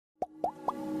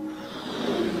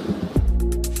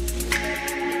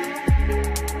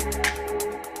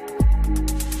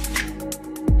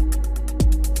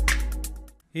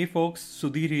Hey folks,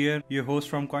 Sudhir here, your host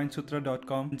from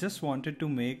CoinSutra.com. Just wanted to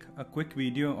make a quick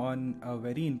video on a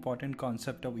very important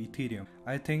concept of Ethereum.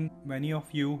 I think many of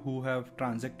you who have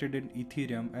transacted in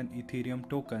Ethereum and Ethereum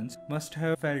tokens must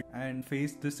have felt and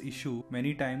faced this issue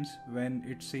many times when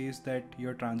it says that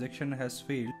your transaction has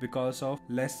failed because of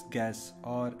less gas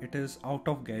or it is out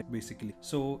of gas basically.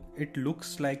 So it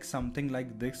looks like something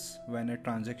like this when a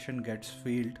transaction gets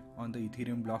failed on the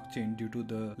Ethereum blockchain due to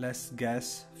the less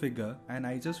gas figure, and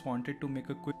I just wanted to make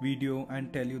a quick video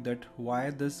and tell you that why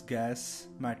this gas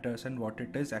matters and what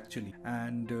it is actually.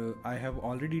 And I have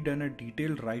already done a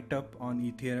detailed write-up on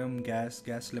Ethereum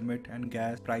gas limit and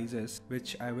gas prices,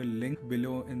 which I will link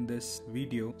below in this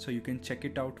video so you can check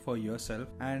it out for yourself.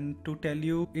 And to tell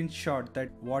you in short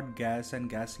that what gas and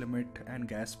gas limit and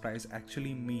gas price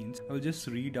actually means, I will just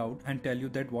read out and tell you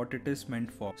that what it is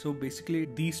meant for. So basically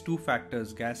these two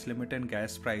factors, gas limit and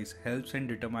gas price, helps in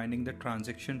determining the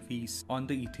transaction fees on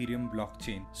the Ethereum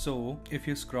blockchain. So if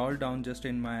you scroll down just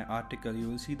in my article, you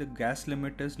will see the gas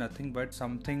limit is nothing but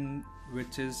something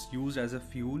which is used as a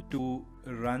fuel to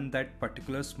run that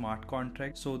particular smart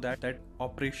contract so that that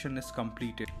operation is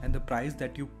completed, and the price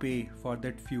that you pay for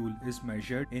that fuel is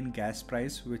measured in gas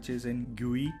price, which is in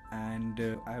GUI. And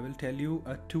I will tell you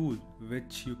a tool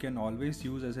which you can always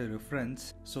use as a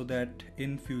reference so that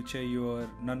in future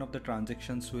none of the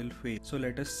transactions will fail. So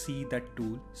let us see that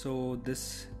tool. So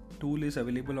this tool is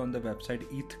available on the website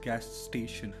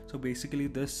EthGasStation. So basically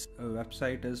this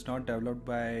website is not developed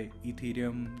by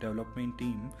Ethereum development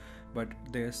team, but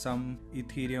there's some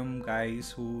Ethereum guys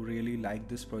who really like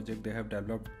this project. They have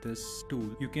developed this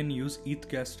tool. You can use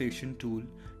EthGasStation tool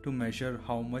to measure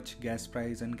how much gas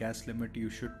price and gas limit you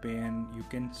should pay, and you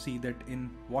can see that in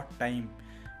what time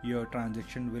your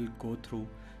transaction will go through.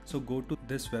 So go to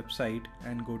this website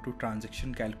and go to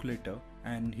transaction calculator,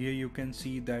 and here you can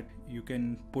see that you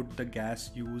can put the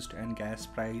gas used and gas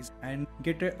price and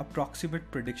get an approximate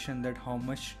prediction that how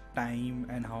much time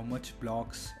and how much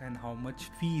blocks and how much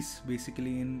fees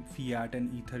basically in fiat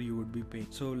and ether you would be paying.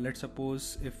 So let's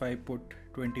suppose if I put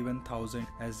 21,000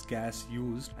 as gas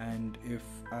used, and if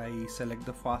I select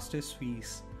the fastest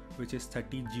fees, which is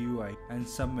 30 GUI, and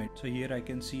submit. So here I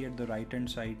can see at the right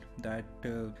hand side that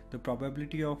the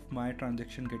probability of my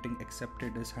transaction getting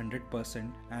accepted is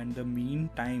 100%, and the mean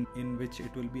time in which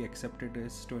it will be accepted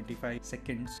is 25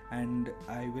 seconds, and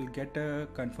I will get a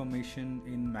confirmation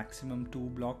in maximum 2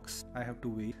 blocks I have to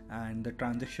wait, and the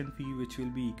transaction fee which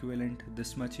will be equivalent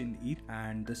this much in ETH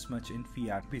and this much in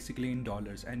fiat, basically in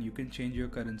dollars. And you can change your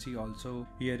currency also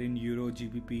here in Euro,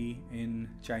 GBP, in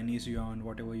Chinese yuan,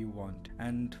 whatever you want.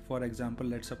 And for example,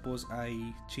 let's suppose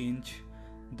I change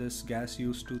this gas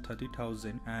use to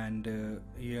 30,000, and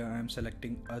here I am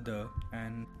selecting other,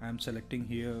 and I am selecting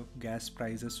here gas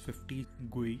price is 50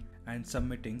 GUI and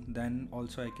submitting. Then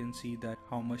also I can see that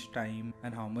how much time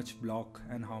and how much block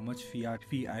and how much fiat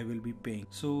fee I will be paying.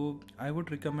 So I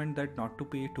would recommend that not to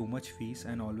pay too much fees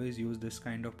and always use this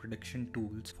kind of prediction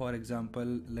tools. For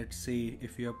example, let's say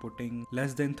if you are putting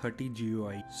less than 30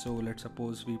 GUI, so let's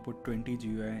suppose we put 20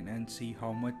 GUI and see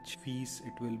how much fees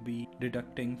it will be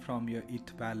deducting from your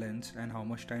ETH balance and how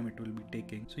much time it will be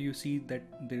taking. So you see that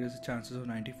there is a chances of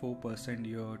 94%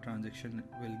 your transaction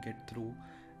will get through,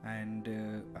 and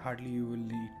hardly you will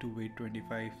need to wait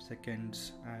 25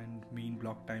 seconds, and mean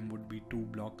block time would be 2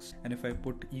 blocks. And if I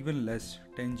put even less,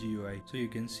 10 GUI, so you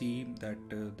can see that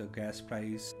the gas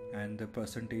price and the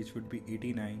percentage would be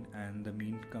 89, and the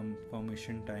mean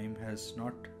confirmation time has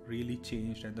not really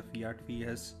changed, and the fiat fee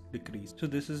has decreased. So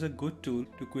this is a good tool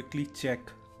to quickly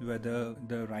check whether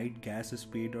the right gas is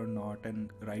paid or not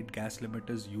and right gas limit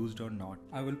is used or not.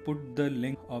 I will put the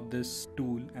link of this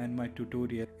tool and my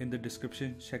tutorial in the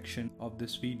description section of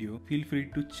this video. Feel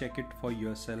free to check it for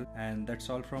yourself, and that's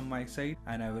all from my side,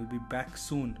 and I will be back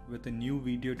soon with a new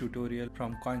video tutorial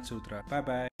from CoinSutra. Bye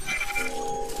bye.